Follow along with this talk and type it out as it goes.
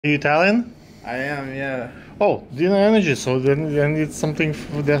You Italian? I am, yeah. Oh, Dino Energy. So then it's something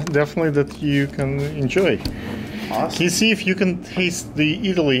definitely that you can enjoy. Awesome. Can you see if you can taste the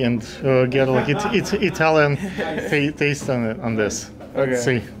Italy and get like it's Italian taste on this? Okay. Let's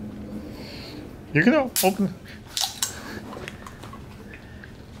see. You can open.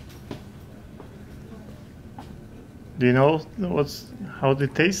 Do you know how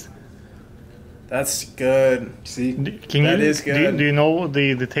it tastes? That's good. See, that is good. Do you know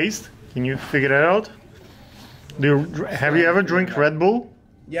the taste? Can you figure it out? Have you ever drink Red Bull?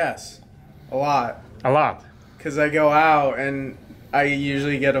 Yes, a lot. A lot. Because I go out and I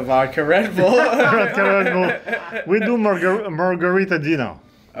usually get a vodka Red Bull. Red Bull. We do margarita Dino.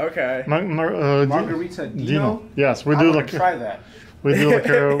 Okay. Margarita Dino? Yes, we I do want to try that. We do like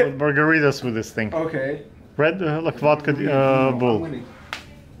margaritas with this thing. Okay. Red like vodka Bull. You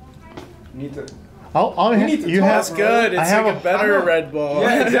need to. That's good. It's like a better Red Bull.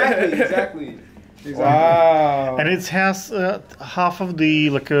 Yeah, exactly. Wow. And it has half of the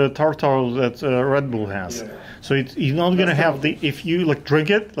tartar that Red Bull has. Yeah. So you're not gonna have the if you drink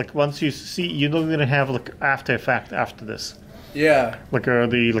it once you see you're not gonna have after effect after this. Yeah.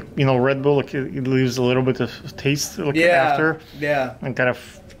 Red Bull it leaves a little bit of taste after. Yeah. And kind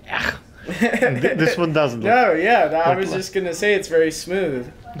of. And this one doesn't. No, yeah. I was just gonna say it's very smooth.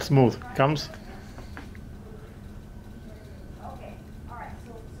 Smooth comes.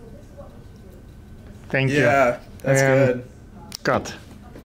 Thank you. Yeah, that's good. Cut.